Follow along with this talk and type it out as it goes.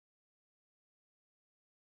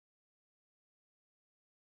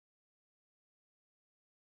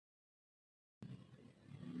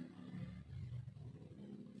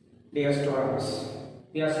Dear students,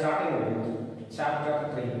 we are starting with chapter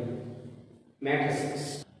 3,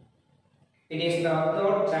 Matrices. It is the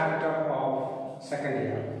third chapter of second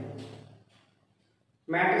year.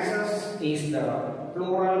 Matrices is the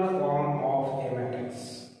plural form of a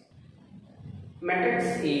matrix.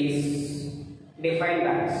 Matrix is defined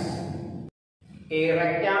as a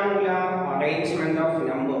rectangular arrangement of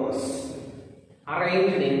numbers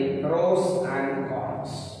arranged in rows and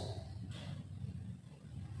columns.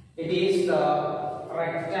 It is the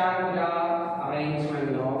rectangular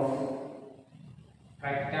arrangement of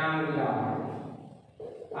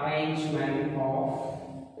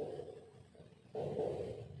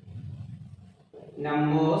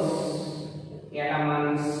numbers,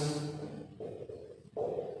 elements,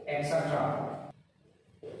 etc.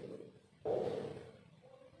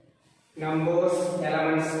 Numbers,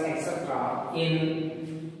 elements, etc. in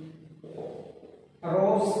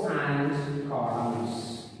rows and columns.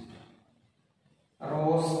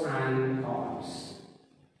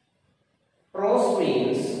 Rows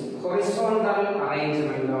means horizontal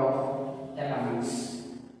arrangement of elements.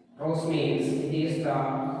 Rows means it is the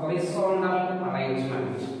horizontal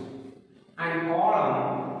arrangement, and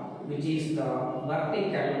column which is the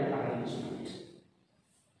vertical arrangement.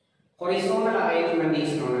 Horizontal arrangement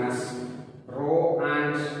is known as row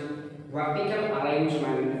and vertical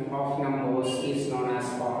arrangement of numbers is known as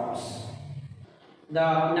columns.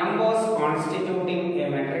 The numbers constituting a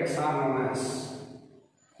matrix are known as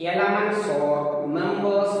elements or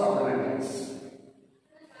members of the matrix.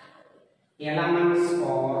 Elements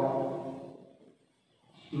or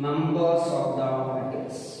members of the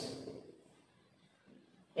matrix.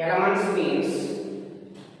 Elements means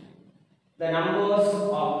the numbers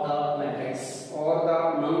of the matrix or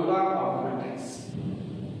the member of the matrix.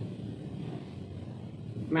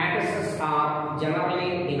 Matrices are generally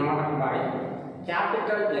denoted by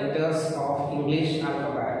capital letters of English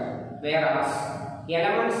alphabet, whereas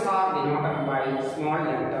elements are denoted by small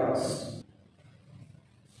letters.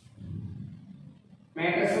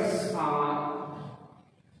 Matrices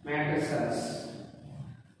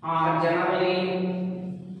are generally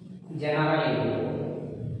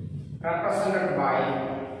represented by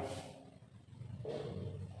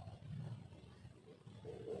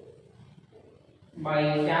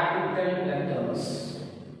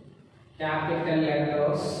capital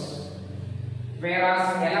letters, whereas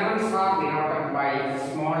elements are denoted by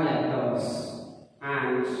small letters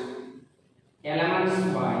and elements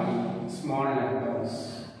by small letters.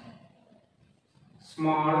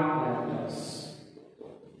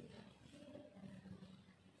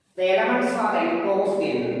 The elements are enclosed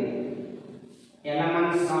in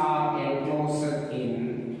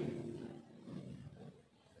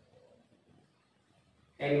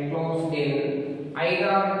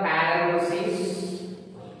either parentheses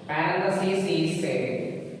is a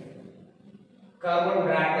curved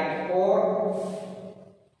bracket or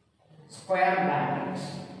square bracket.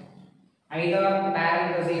 Either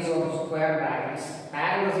parentheses or square brackets.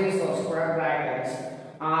 Parentheses or square brackets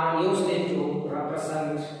are used to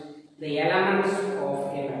represent the elements of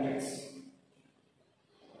a matrix.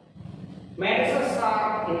 Matrices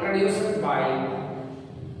are introduced by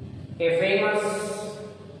a famous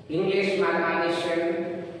English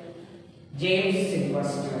mathematician, James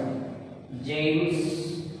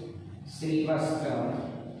Sylvester.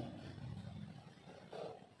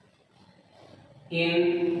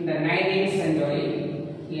 In the 19th century,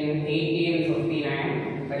 in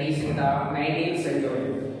 1859, that is in the 19th century.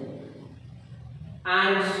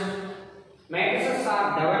 And matrices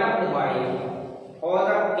are developed by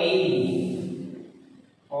author Cayley.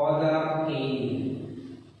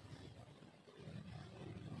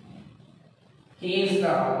 He is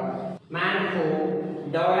the man who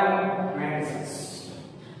developed matrices.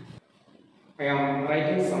 I am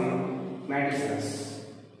writing some matrices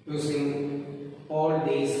using all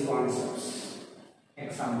these concepts.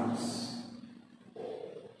 Examples: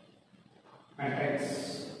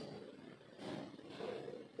 matrix,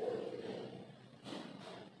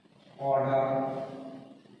 order,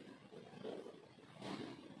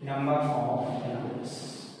 number of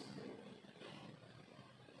elements.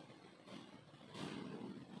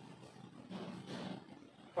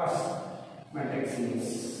 First matrix is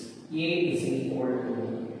A is equal to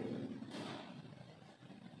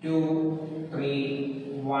 2,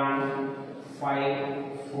 3, 1,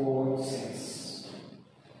 5, 4, 6.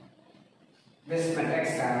 This matrix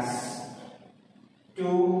has 2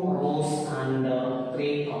 rows and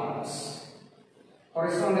 3 columns.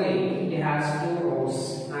 Horizontally it has 2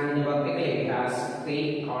 rows and vertically it has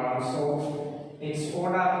 3 columns. So its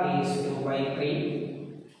order is 2 by 3,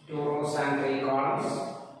 2 rows and 3 columns.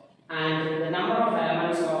 and the number of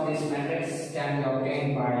elements of this matrix can be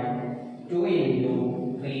obtained by 2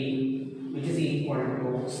 into 3, which is equal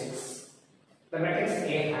to 6. The matrix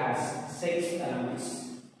A has 6 elements.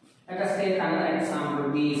 Let us take another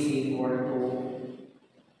example. B is equal to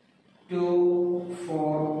 2,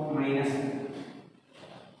 4, minus 10.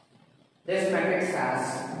 This matrix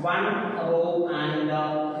has 1 row and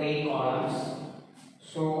 3 columns.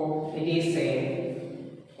 So it is a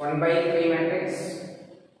 1 by 3 matrix,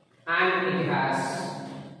 and it has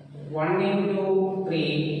 1 into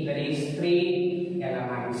 3, that is 3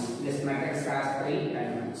 elements. This matrix has 3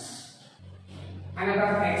 elements.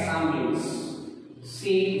 Another example is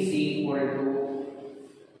C is equal to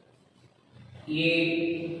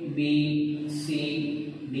A, B,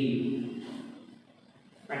 C, D.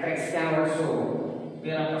 Matrix can also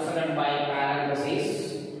be represented by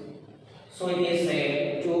parentheses. So it is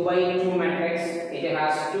a 2 by 2 matrix. It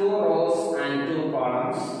has 2 rows and 2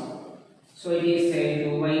 columns. So it is a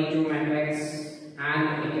 2 by 2 matrix,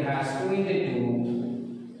 and it has 2 into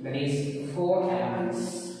 2, that is 4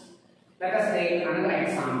 elements. Let us take another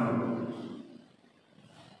example.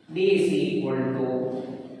 D is equal to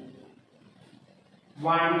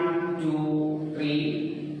 1, 2,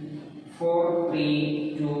 3, 4,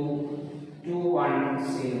 3, 2, 2,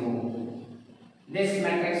 1, 0. This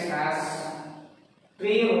matrix has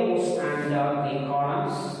 3 rows and 3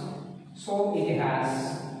 columns. So it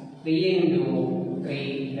has 3 into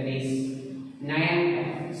 3, that is 9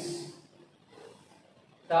 elements.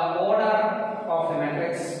 The order of a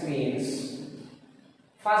matrix means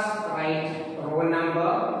first write row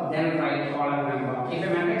number, then write column number. If a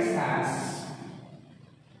matrix has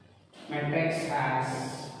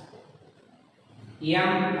m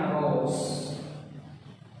rows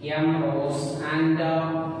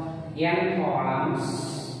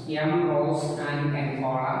and n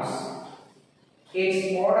columns,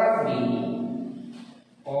 its order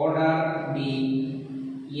be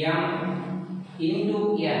m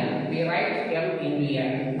into n. We write m into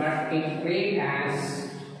n, but it read as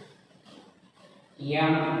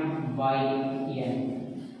m by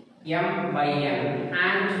n,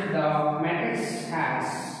 and the matrix has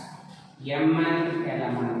mn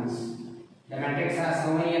elements. The matrix has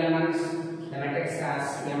how many elements? The matrix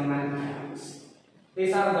has mn elements.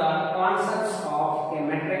 These are the concepts of a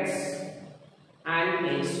matrix and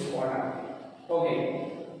its order.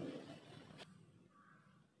 Okay.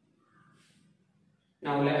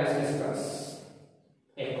 Now let us discuss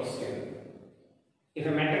a question. If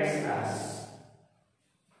a matrix has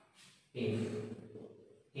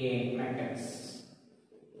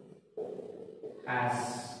has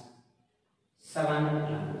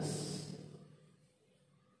 7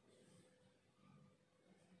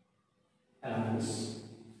 elements,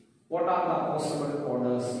 what are the possible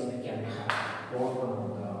orders it can have? What are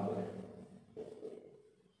the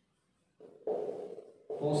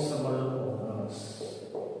possible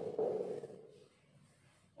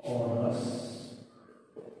orders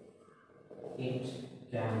it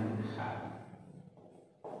can have?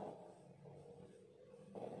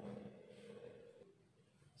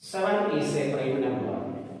 Seven is a prime number,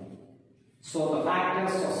 so the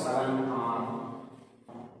factors of 7 are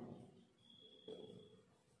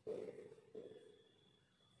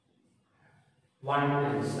 1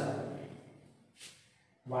 and 7.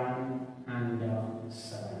 1 and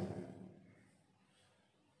 7.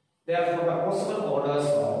 Therefore, the possible orders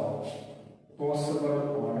are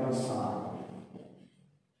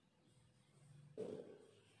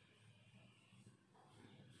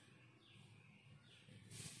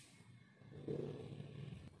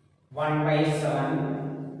 1 by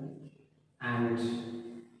 7 and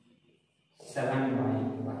 7 by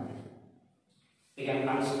 1. We can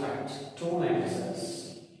construct 2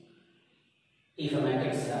 matrices. If a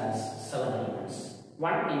matrix has 7 elements,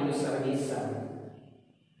 1 into 7 is 7.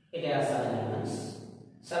 It has 7 elements.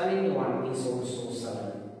 7 into 1 is also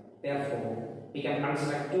 7. Therefore, we can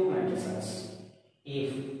construct 2 matrices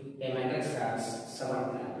if a matrix has 7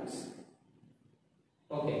 elements.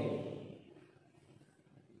 Okay.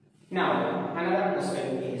 Now, another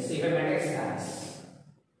question is, if a matrix has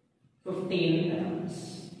 15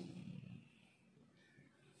 elements,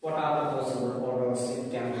 what are the possible orders it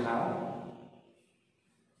can have?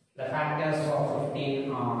 The factors of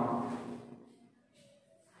 15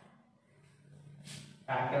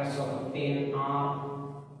 are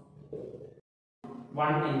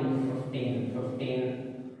 1 into 15,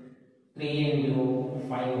 3 into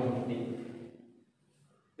 5, 15.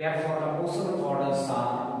 Therefore, the possible orders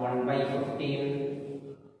are 1 by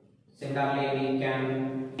 15. Similarly, we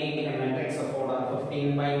can make a matrix of order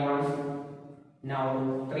 15 by 1.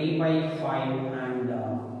 Now 3 by 5 and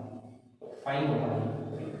 5 by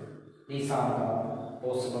 3. These are the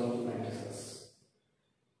possible matrices.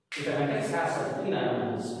 If a matrix has 15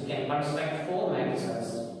 elements, we can construct 4 matrices.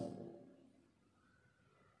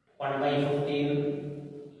 1 by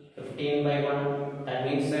 15, 15 by 1. That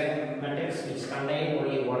means a matrix which contains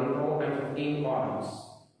only 1 row and 15 columns.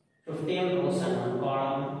 15 rows and 1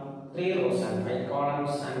 column, 3 rows and 5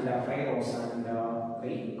 columns, and 5 rows and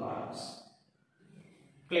 3 columns.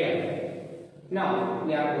 Clear? Now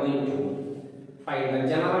we are going to find the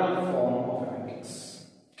general form of a matrix.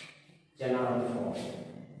 General form.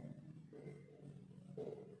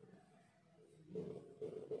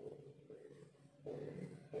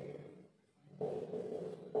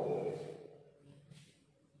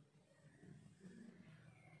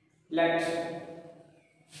 Let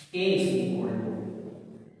A is equal to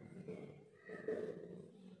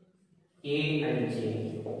A and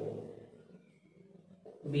J,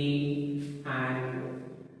 B and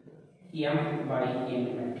M by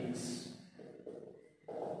N matrix,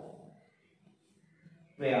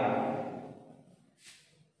 where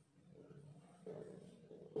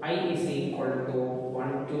I is equal to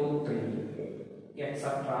 1, 2, 3,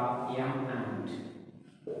 etc. M and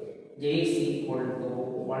J is equal to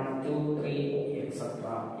 1, 2, 3,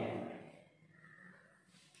 etc. N.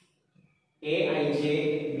 Aij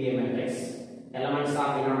be a matrix. Elements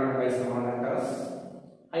are denoted by small letters.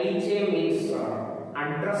 Ij means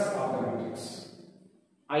address of the matrix.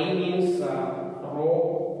 I means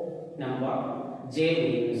row number. J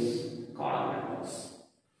means column numbers.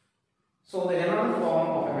 So the general form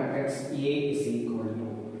of a matrix A is equal to,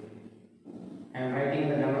 I am writing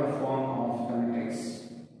the general form of the matrix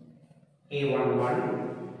A11,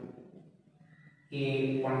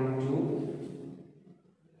 A12,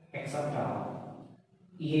 etc.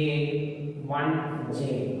 A1J.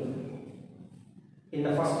 In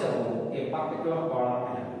the first row, a particular column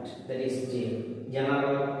element, that is J,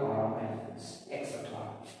 general column elements, etc.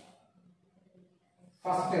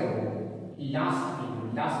 First row, last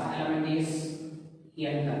element is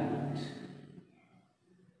N element.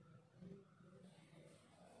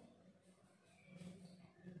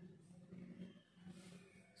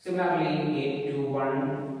 Similarly, A21,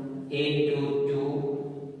 A22,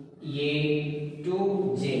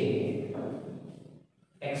 A2J,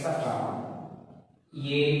 etc.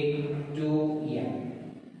 A2N,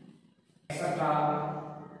 etc.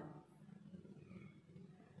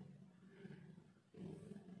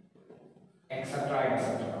 etc. etc.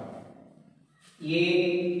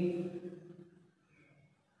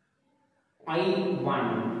 AI1,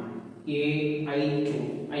 AI2,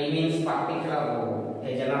 I means particular row, a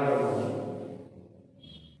general row,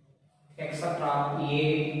 etc.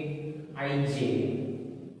 AIJ,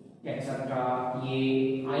 etc.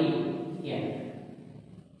 AIN,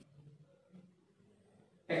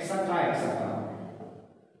 etc. etc.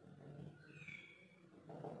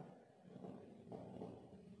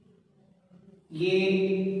 A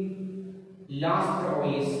last row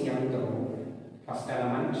is mth row, first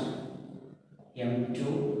element M2,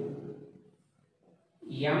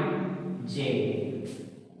 MJ,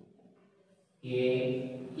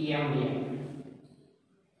 AMN.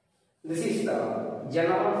 This is the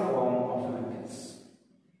general form of a matrix.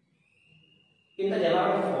 In the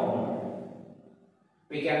general form,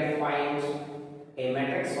 we can find a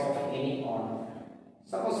matrix of any order.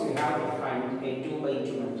 Suppose we have to find a 2 by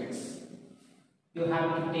 2 matrix. You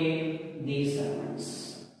have to take these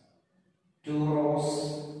elements, 2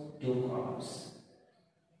 rows, 2 columns.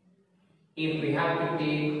 If we have to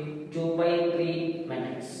take 2 by 3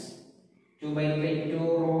 matrix, 2 by 3, 2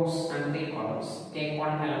 rows and 3 columns, take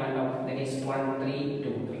one element of, that is 1, 3,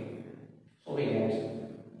 2, 3. So we get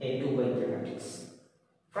a 2 by 3 matrix.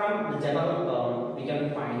 From the general term, we can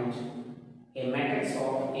find a matrix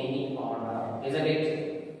of any order, isn't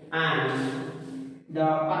it? And the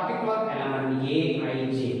particular element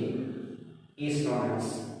Aij is known as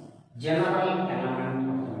general element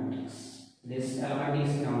of the matrix. This element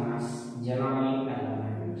is known as general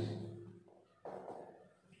element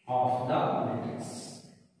of the matrix.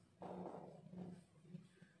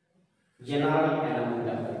 General element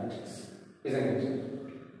of the matrix, isn't it?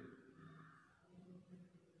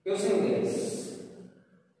 Using this,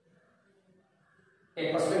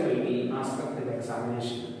 a question will be asked in the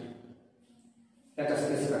examination. Let us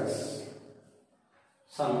discuss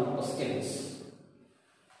some questions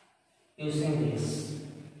using this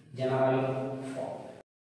general form.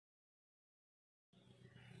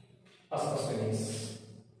 First question is,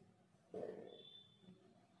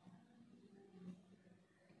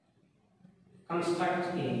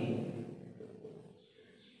 construct a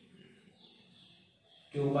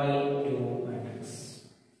 2 by 2 matrix.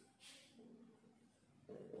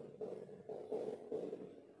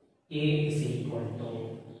 A is equal to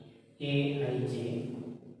Aij,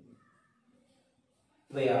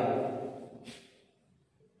 where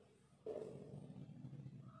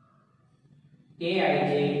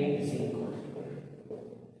Aij is equal to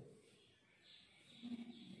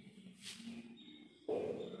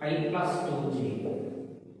I plus 2j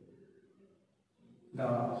the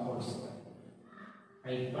whole square.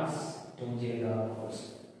 I plus 2j the whole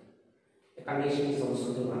square. The condition is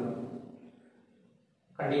also given.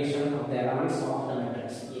 Condition of the elements of the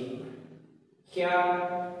matrix A. Here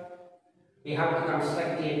we have to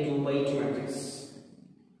construct a 2x2 matrix.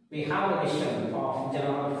 We have a vision of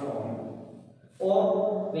general form,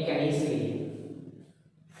 or we can easily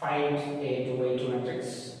find a 2x2 matrix.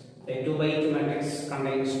 A 2x2 matrix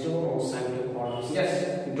contains 2 rows and 2 columns.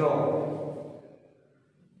 Just draw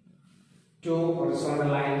 2 horizontal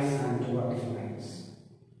lines and 2 vertical lines.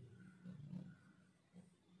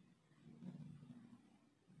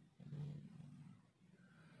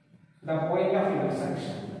 The point of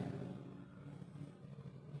intersection.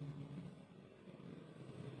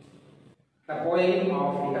 The point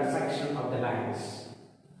of intersection of the lines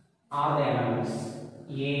are the elements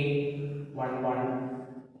A11,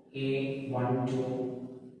 A12,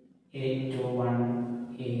 A21,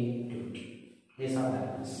 A22. These are the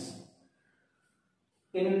elements.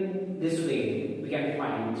 In this way, we can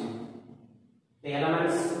find the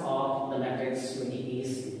elements of the matrix very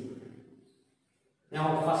easily.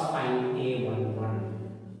 Now, first find A11.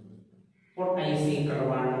 Put I is equal to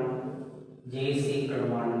 1, J is equal to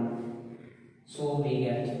 1. So we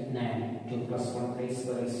get 9. 2 plus 1 3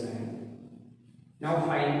 square is 9. Now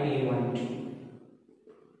find A12.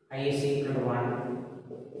 I is equal to 1,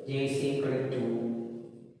 J is equal to 2.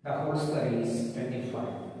 The whole square is 25.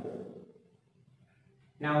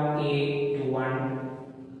 Now A21.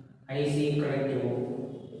 I is equal to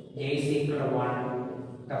 2, J is equal to 1.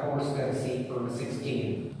 The whole square is equal to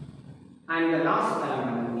 16. And the last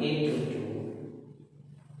element A22.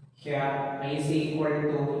 Here I is equal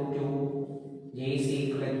to 2, J is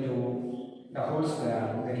equal to the whole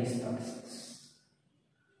square, that is 36.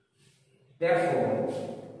 Therefore,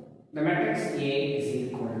 the matrix A is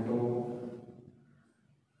equal to,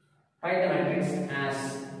 write the matrix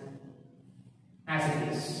as it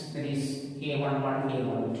is, that is A11,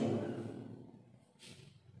 A12,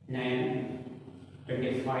 9,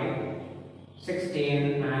 25,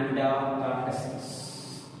 16 and 36.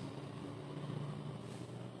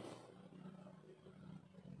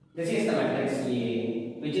 This is the matrix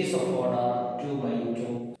A, which is of order 2 by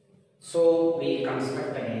 2. So we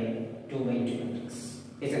construct a 2 by 2 matrix,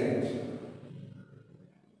 isn't it?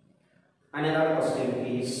 Another question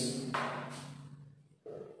is,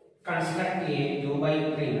 construct a 2 by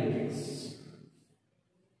 3 matrix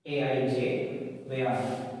Aij, where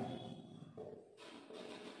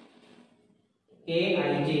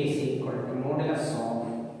Aij is equal to modulus of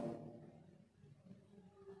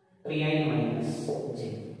 3i minus j.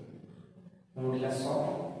 Modulus of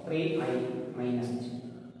 3i minus j.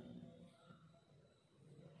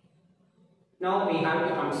 Now we have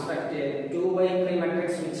to construct a 2 by 3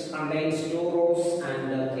 matrix which contains 2 rows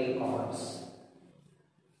and 3 columns.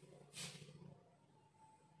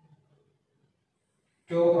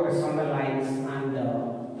 Two horizontal lines and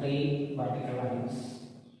 3 vertical lines.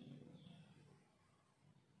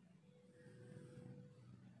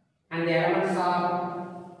 And the elements are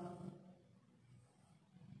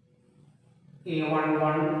A11,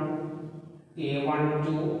 A12,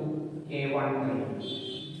 A13,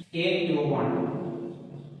 A21,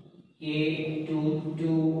 A22,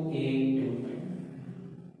 A23.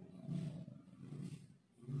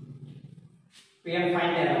 We can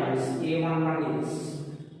find the elements. A11 is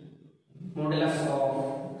modulus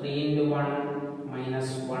of 3 into 1 minus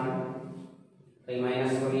 1. 3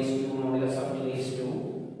 minus 1 is 2, modulus of 2 is 2.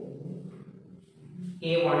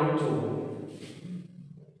 A12,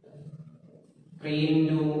 3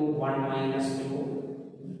 into 1 minus 2.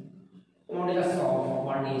 Modulus of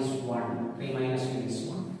 1 is 1. 3 minus 2 is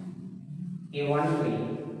 1.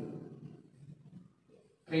 A13,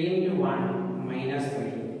 3 into 1 minus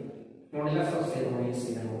 3. Modulus of 0 is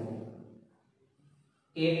 0.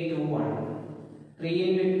 A21, 3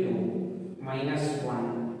 into 2 minus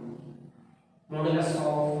 1. Modulus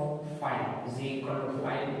of 5 is equal to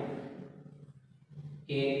 5.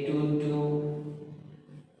 A22,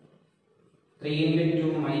 3 into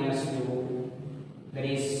 2 minus 2, that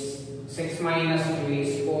is 6 minus 2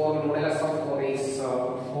 is 4, modulus of 4 is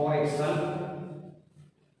 4 itself,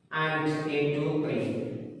 and A23,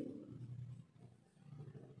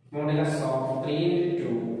 modulus of 3 into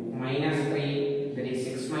 2 minus 3, that is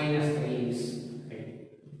 6 minus 3 is 3.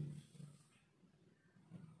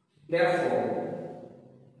 Therefore,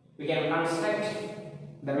 we can construct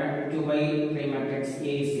the 2 by 3 matrix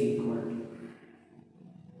A is equal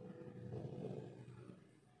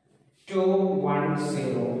to 2 1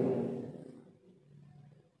 0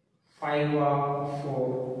 5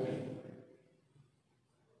 4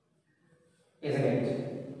 3, isn't it?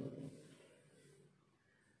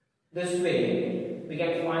 This way we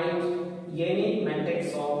can find any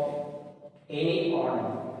matrix of any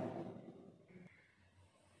order.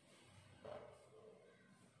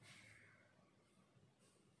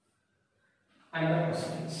 And the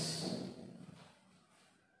questions.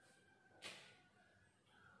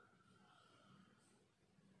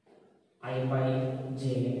 I by j.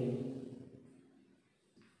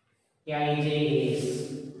 Ij is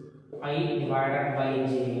I divided by j,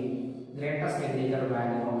 greatest integer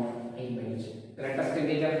value of I by j. Greatest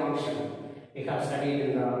integer function we have studied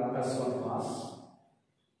in the +1 class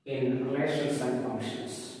in relations and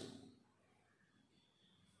functions.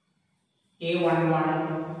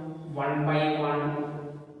 A11 1 by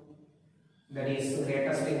 1, that is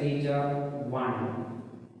greatest integer 1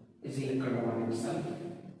 is equal to 1 itself.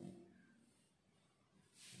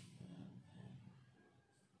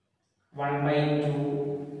 One by 2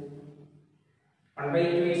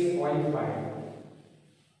 is 0.5.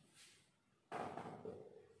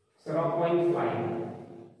 0.5,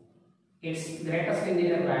 its greatest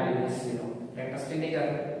integer value is 0. Greatest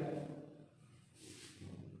integer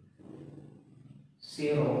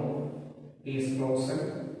 0 is closed,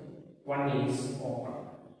 1 is open.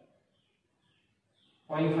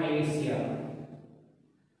 0.5 is here.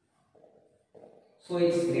 So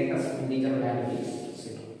its greatest integer value is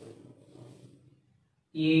 0.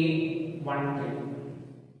 A13,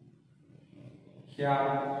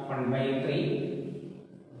 here 1 by 3.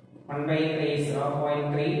 1 by 3 is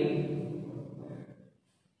 0.3.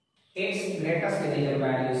 Its greatest integer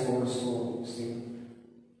value is also 0.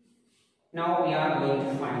 Now we are going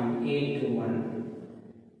to find A21,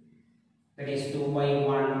 that is 2 by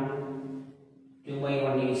 1. 2 by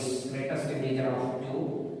 1 is greatest integer of 2,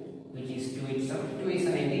 which is 2 itself. 2 is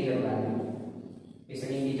an integer value, is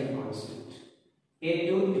an integer constant.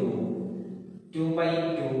 A22, 2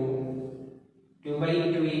 by 2. 2 by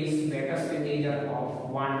 2 is greatest integer of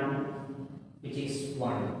 1, which is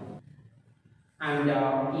 1. And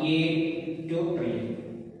A23,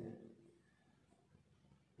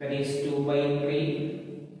 that is 2 by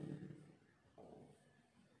 3.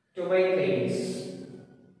 2 by 3 is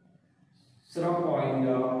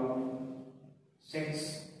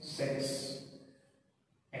 0.66,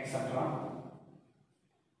 etc.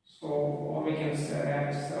 So we can say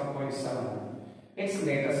that 0.7. Its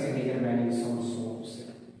greatest integer value is also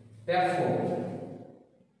 0. Therefore,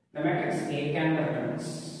 the matrix A can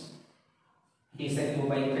reference. It is a 2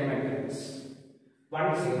 by 3 matrix.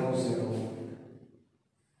 1 0 0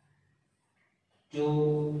 2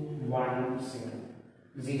 1 0.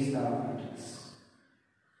 This is the matrix.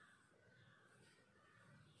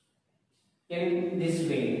 In this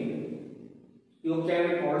way, you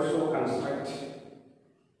can also construct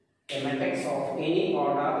a matrix of any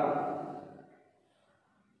order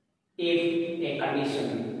if a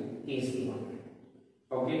condition is given.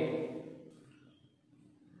 Okay.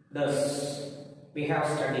 Thus, we have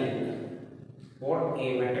studied what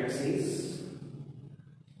a matrix is,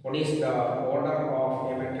 what is the order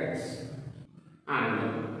of a matrix,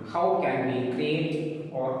 and how can we create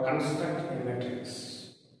or construct a matrix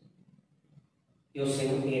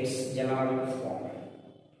using its general form.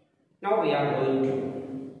 Now we are going to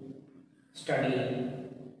study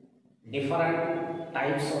different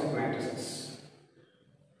types of matrices.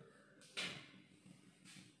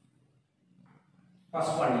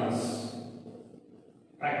 First one is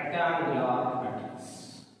rectangular matrix.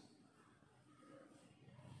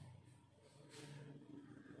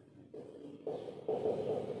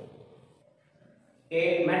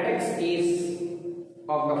 A matrix is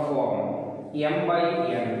of the form M by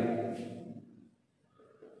N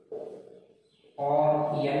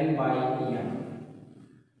or N by N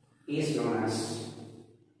is known as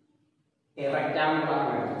a rectangular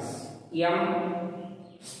matrix. M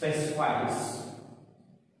specifies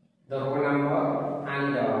the row number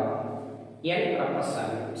and N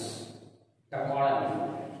represents the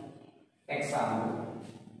column. Example,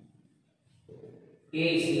 A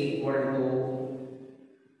is equal to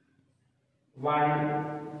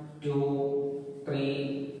 1 2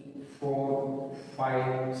 3 4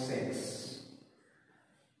 5 6.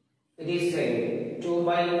 It is a 2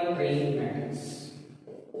 by 3 matrix.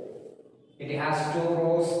 It has 2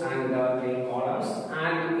 rows and 3 columns,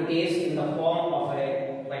 and it is in the form of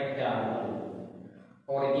a rectangle,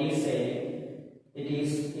 or it is a It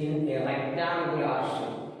is in a rectangular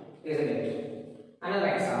shape, isn't it? Another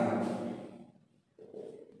example.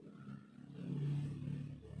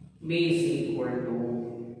 B is equal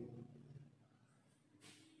to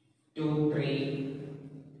 2, 3,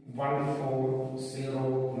 1, 4,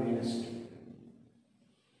 0, minus 2.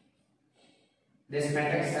 This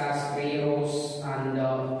matrix has 3 rows and 2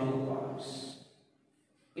 columns.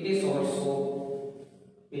 It is also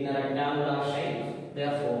in a rectangular shape,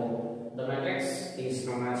 therefore the matrix is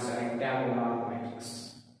known as a rectangular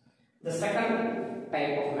matrix. The second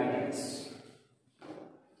type of matrix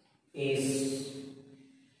is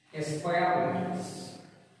a square matrix.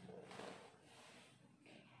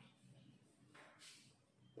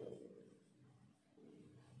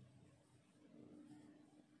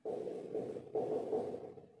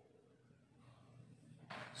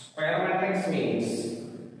 Square matrix means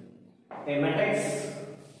a matrix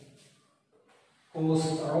whose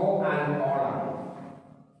row and column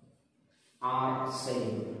are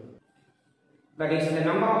same. That is, the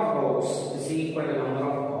number of rows is equal to the number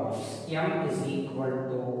of columns. M is equal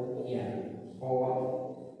to N,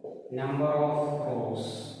 or number of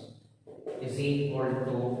rows is equal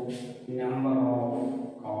to number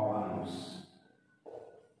of columns.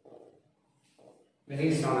 This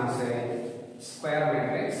is known as a square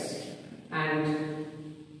matrix, and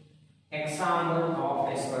example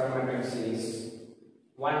of a square matrix is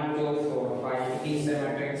 1, 2, 4, 5. It is a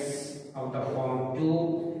matrix of the form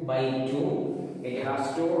 2 by 2. It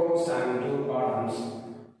has 2 rows and 2 columns.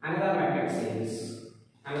 Another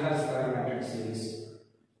square matrix is,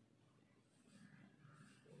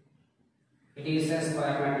 it is a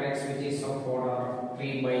square matrix which is of order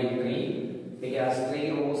 3 by 3. It has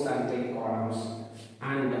 3 rows and 3 columns.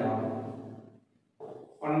 And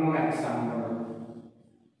one more example.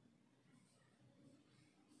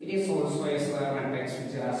 It is also a square matrix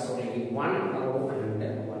which has only 1 row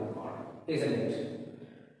and 1 column, isn't it?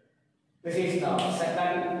 This is the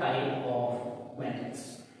second type of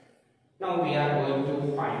matrix. Now we are going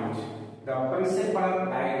to find the principal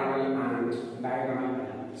diagonal and diagonal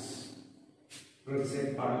elements.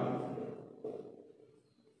 Principal,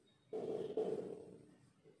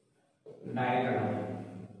 diagonal,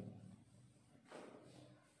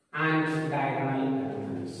 and diagonal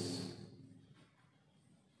elements.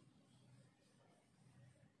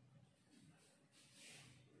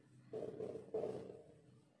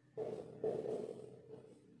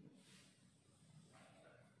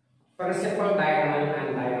 Principal, diagonal,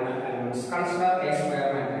 and diagonal elements. Consider a square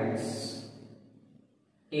matrix.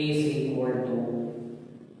 A is equal to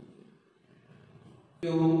 2,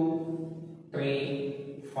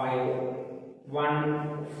 3, 5,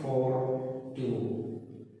 1, 4, 2,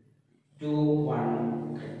 2,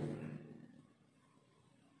 1, 3.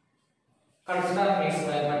 Consider a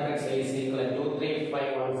square matrix A is equal to 2, 3,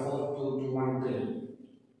 5, 1, 4, 2, 2, 1, 3.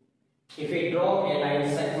 If we draw a line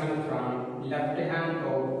segment from left hand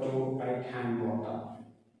top to right hand bottom,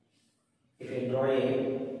 if we draw a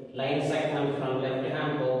line segment from left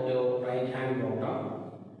hand top to right hand bottom,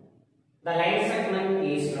 the line segment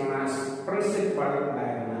is known as principal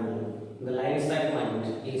diagonal. The line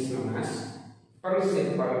segment is known as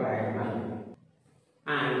principal diagonal,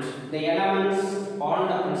 and the elements on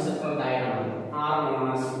the principal diagonal are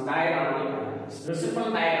known as diagonal elements.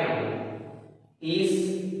 Principal diagonal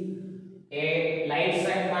is a line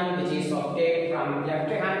segment which is obtained from left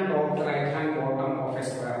hand top to right hand bottom of a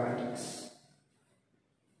square matrix.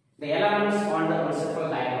 The elements on the principal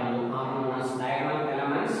diagonal are known as diagonal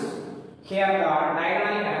elements. Here the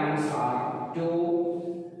diagonal elements are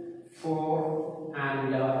 2, 4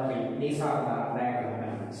 and 3. These are the diagonal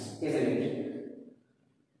elements, isn't it?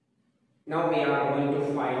 Now we are going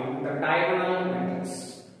to find the diagonal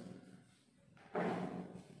matrix.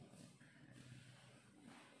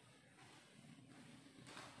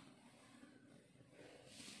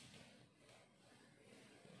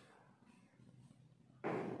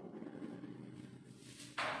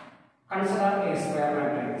 Consider a square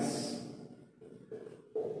matrix.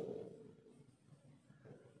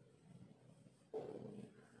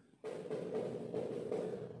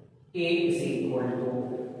 A is equal to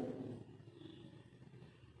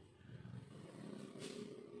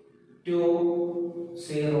 2,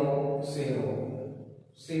 0, 0,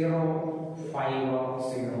 0, 5,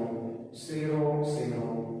 0, 0,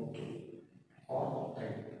 0, 2, or 3.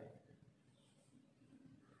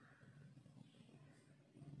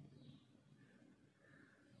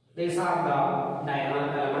 These are the diagonal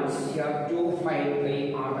elements. Here 2, 5,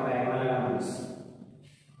 3 are the diagonal elements.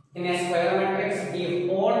 In a square matrix, if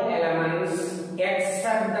all elements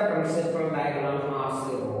except the principal diagonal are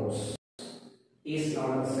zeros, is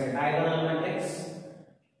known as a diagonal matrix.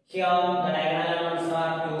 Here the diagonal elements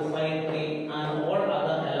are 2, 5, 3 and all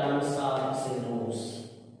other elements are zeros.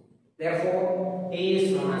 Therefore, A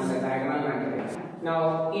is known as a diagonal matrix.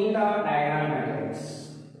 Now, in the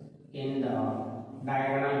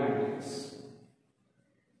diagonal matrix,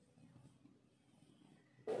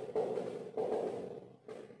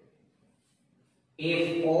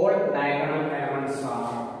 if all diagonal elements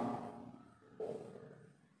are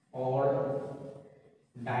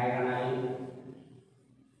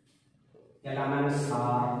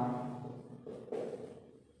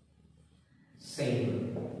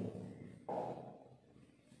same.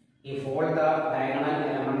 If all the diagonal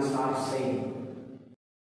elements are same,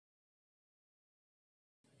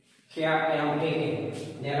 here I am taking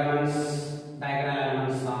the diagonal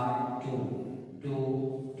elements are 2,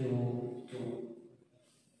 2, 2, 2.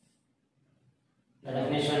 The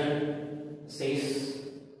definition says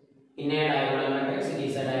in a diagonal matrix it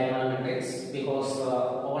is a diagonal matrix because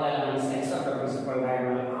all elements except the principal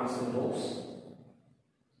diagonal are zeros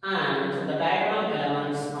and the diagonal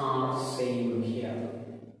elements are same here.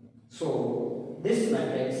 So this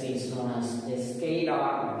matrix is known as a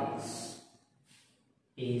scalar matrix.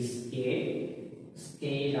 Is a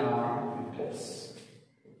scalar matrix.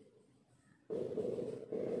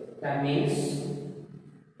 That means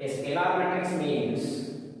a scalar matrix means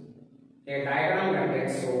a diagonal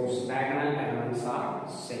matrix whose diagonal elements are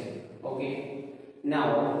same. Okay.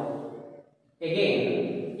 Now,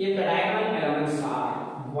 again, if the diagonal elements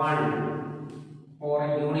are 1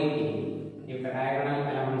 or unity, if the diagonal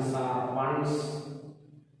elements are ones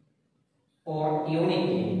or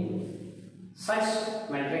unity, such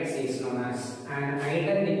matrix is known as an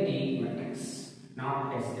identity matrix,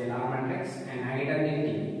 not a scalar matrix, an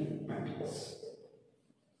identity matrix.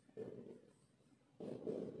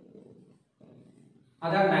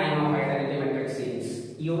 Other name of identity matrix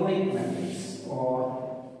is unit matrix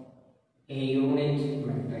or a unit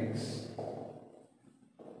matrix.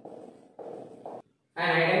 An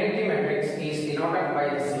identity matrix is denoted by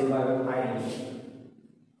the symbol I.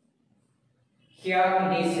 Here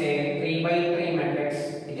it is a 3 by 3 matrix.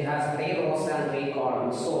 It has 3 rows and 3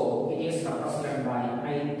 columns, so it is represented by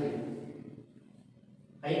I3.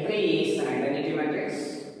 I3 is an identity matrix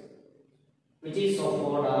which is of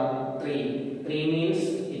order 3. 3 means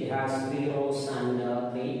it has 3 rows and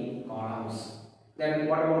 3 columns. Then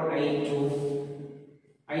what about I2?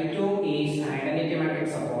 I2 is an identity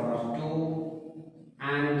matrix of order 2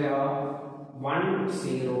 and 1,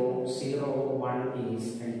 0, 0, 1 is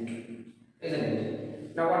I2, isn't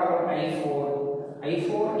it? Now what about I4?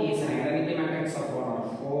 I4 is an identity matrix of order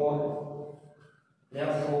 4.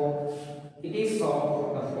 Therefore, it is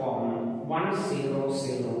of the form 1, 0,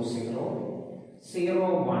 0, 0,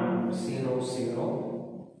 0, 1, 0,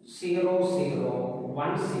 0, 0, 0,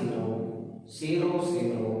 1, 0, 0,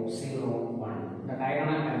 0, 0, 1. The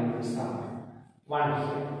diagonal elements are 1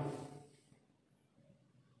 here.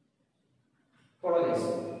 Follow this.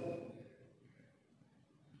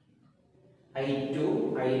 I2,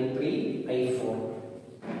 I3, I4.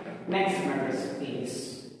 Next matrix is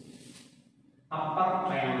upper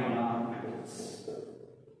triangular matrix.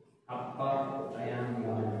 Upper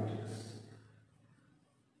triangular matrix.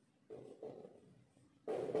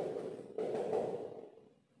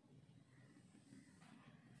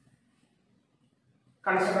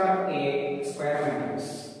 Consider a square matrix.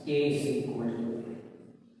 A is equal to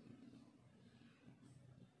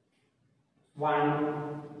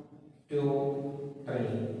 1, 2, 3,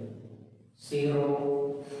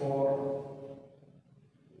 0, 4,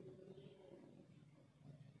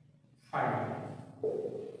 5,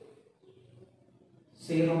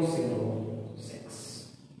 0, 0, 6.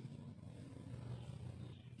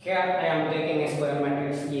 Here I am taking a square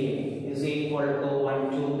matrix A is equal to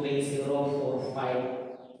 1, 2, 3, 0, 4, 5,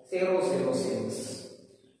 0, 0, 6.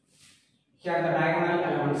 Here the diagonal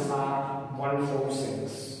elements are 1, 4,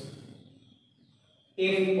 6.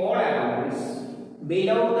 If all elements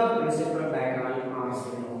below the principal diagonal are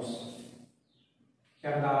zeros,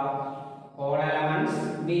 here the all elements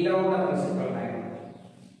below the principal diagonal,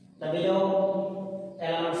 the below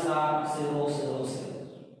elements are 0, 0, 0.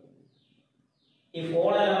 If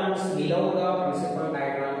all elements below the principal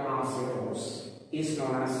diagonal are zeros, is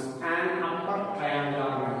known as an upper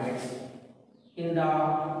triangular matrix. In the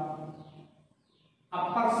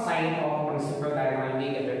upper side of principal diagonal, we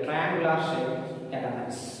get a triangular shaped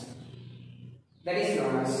elements. That is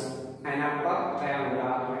known as an upper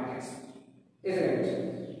triangular matrix, isn't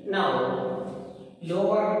it? Now,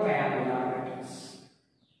 lower triangular matrix.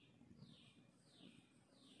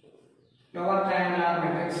 Lower triangular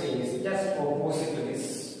matrix is just opposite to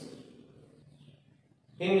this.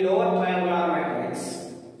 In lower triangular matrix,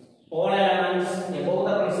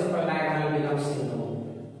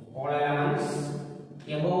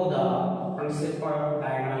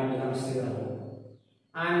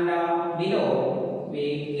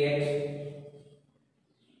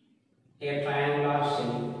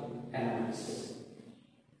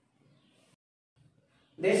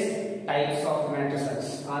 types of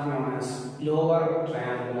matrices are known as lower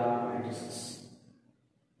triangular matrices.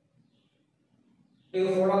 Do you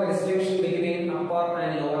follow the distinction between upper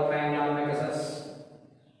and lower triangular matrices?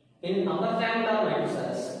 In upper triangular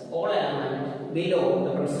matrices, all elements below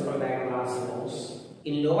the principal diagonal are zeros.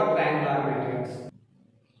 In lower triangular matrix,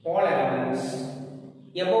 all elements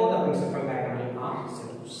above the principal diagonal are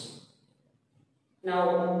zeros.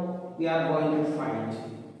 Now we are going to find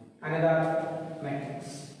another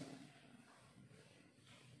matrix.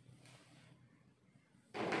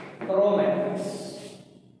 Row matrix.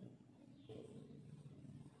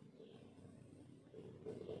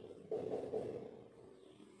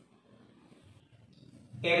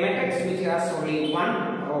 A matrix which has only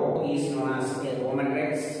one row is known as a row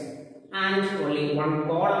matrix and only one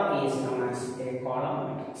column is known as a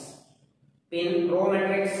column matrix. In row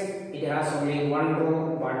matrix, it has only one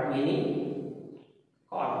row but many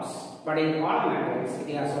columns. But in column matrix,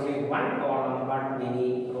 it has only one column but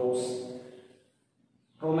many rows.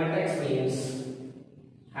 Row matrix means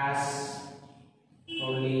has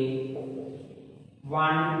only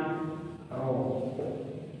one row.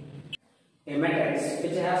 A matrix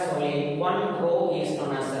which has only one row is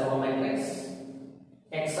known as a row matrix.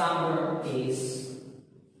 Example is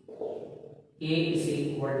A is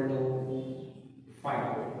equal to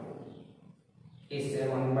 5. Is a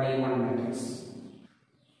 1 by 1 matrix.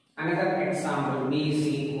 Another example, B is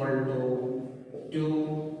equal to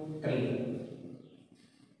 2, 3.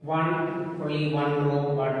 Only one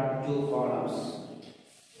row but two columns.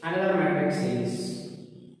 Another matrix is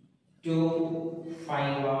 2,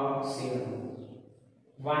 5, 0.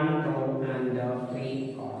 One row and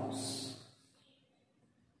 3 columns.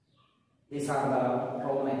 These are the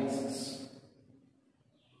row matrices.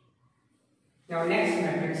 Now next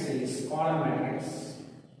matrix is column matrix.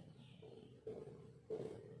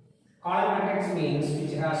 Column matrix means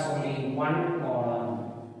which has only one column.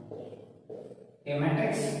 A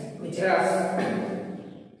matrix which has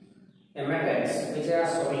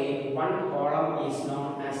only one column is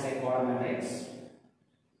known as a column matrix.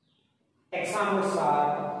 Examples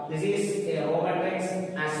are, this is a row matrix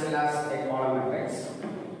as well as a column matrix.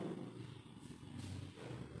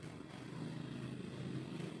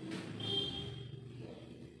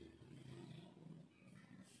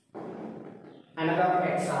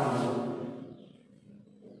 Another example,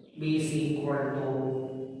 B is equal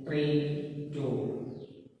to 3, 2.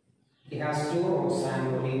 It has two rows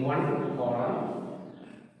and only one column.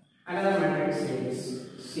 Another matrix is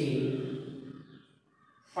C,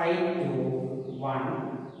 5, 2,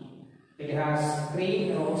 1. It has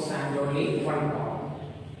 3 rows and only one column.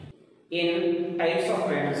 In types of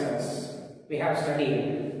matrices, we have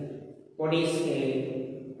studied what is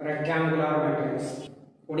a rectangular matrix,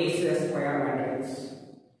 what is a square matrix,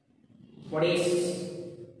 what is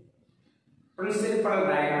principal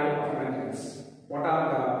diagonal of matrix, what are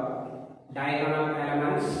the diagonal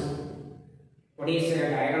elements, what is a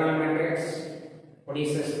diagonal matrix, what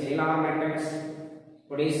is a scalar matrix,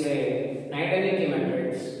 what is a identity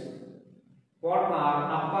matrix, what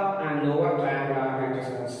are upper and lower triangular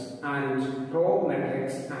matrices, and row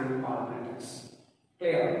matrix and column matrix.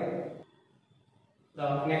 Clear?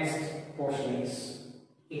 The next portion is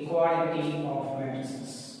equality of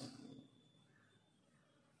matrices.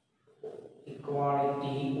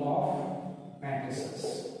 Equality of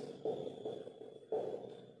matrices.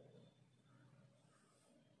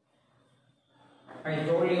 I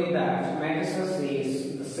told you that matrices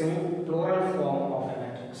is the plural form of a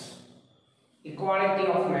matrix. Equality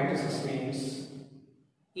of matrices means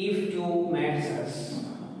if two matrices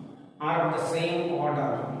are of the same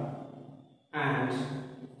order and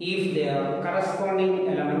if their corresponding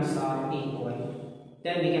elements are equal,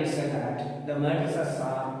 then we can say that the matrices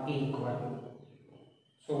are equal.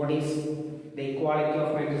 So what is the equality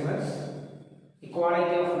of matrices?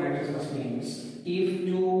 Equality of matrices means if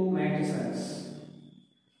two matrices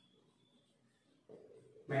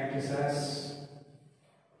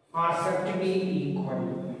are said to be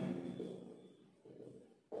equal,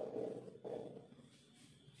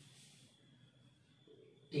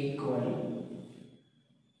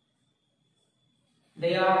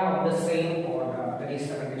 they are of the same order. That is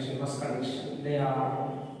the condition, first condition. They are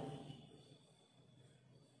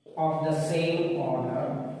of the same order.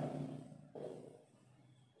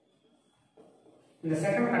 And the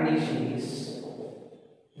second condition is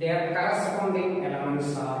their corresponding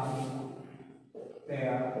elements are equal.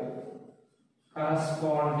 Their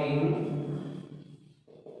corresponding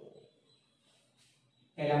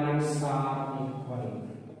elements are equal.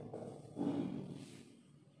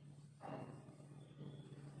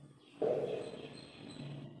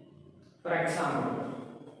 For example,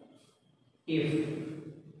 if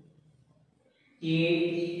A,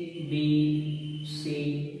 B, C,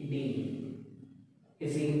 D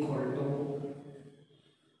is equal to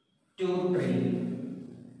 2, 3,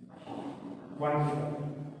 1, 4,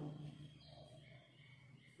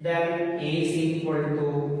 then A is equal to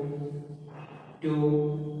 2,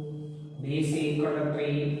 B is equal to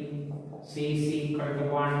 3, C is equal to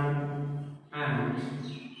 1, and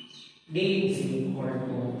D is equal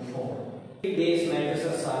to 4. If these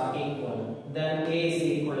matrices are equal, then A is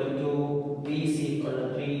equal to 2, B is equal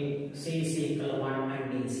to 3, C is equal to 1,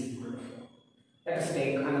 and D is equal to 4. Let us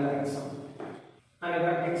take another example.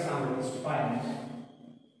 Another example is to find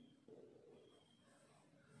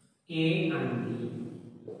A and B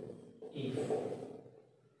if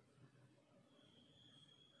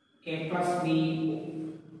A plus B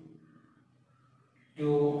to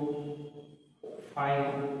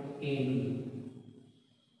 5AB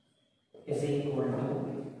is equal to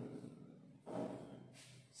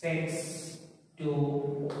 6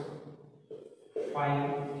 to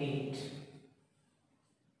 5, 8.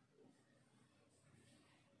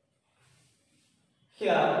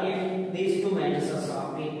 Here, if these two matrices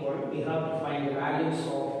are equal, we have to find the values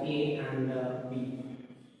of A and B.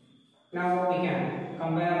 Now we can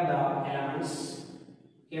compare the elements.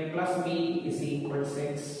 A plus B is equal to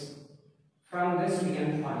 6. From this we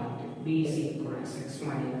can find B is equal to 6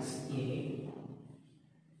 minus A.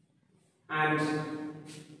 And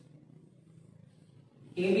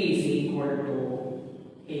AB is equal to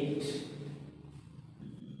 8.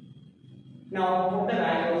 Now put the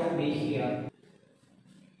value of B here.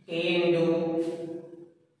 A into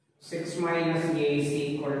 6 minus A is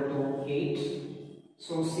equal to 8.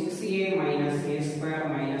 So 6A minus A square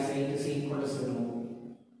minus 8 is equal to 0.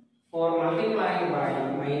 For multiplying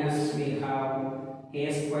by minus, we have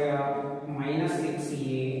A square minus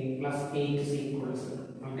 6A plus 8 is equal to 0.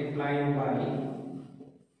 Multiplying by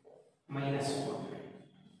minus 1.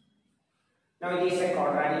 Now it is a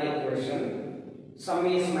quadratic equation. Sum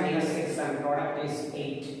is minus 6 and product is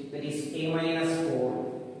 8. That is A minus 4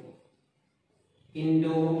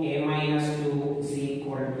 into A minus 2 is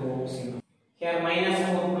equal to 0. Here minus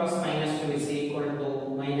 4 plus minus 2 is equal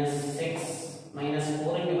to minus 6. Minus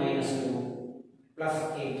 4 into minus 2 plus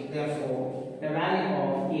 8. Therefore, the value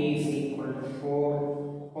of A is equal to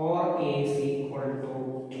 4 or A is equal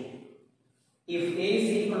to 2. If A is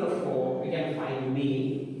equal to 4, we can find B.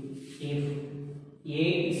 If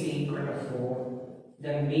A is equal to 4,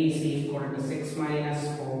 then B is equal to 6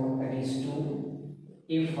 minus 4, that is 2.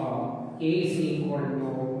 If A is equal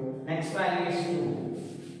to, next value is 2,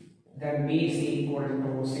 then B is equal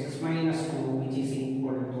to 6 minus 2, which is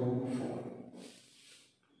equal to 4.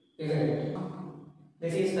 Isn't it?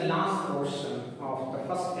 This is the last portion of the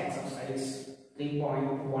first exercise,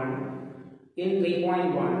 3.1. In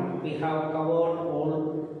 3.1, we have covered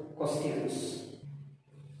all questions.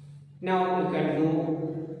 Now you can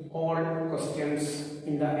do all questions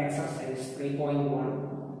in the exercise 3.1.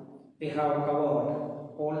 We have covered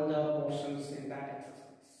all the portions in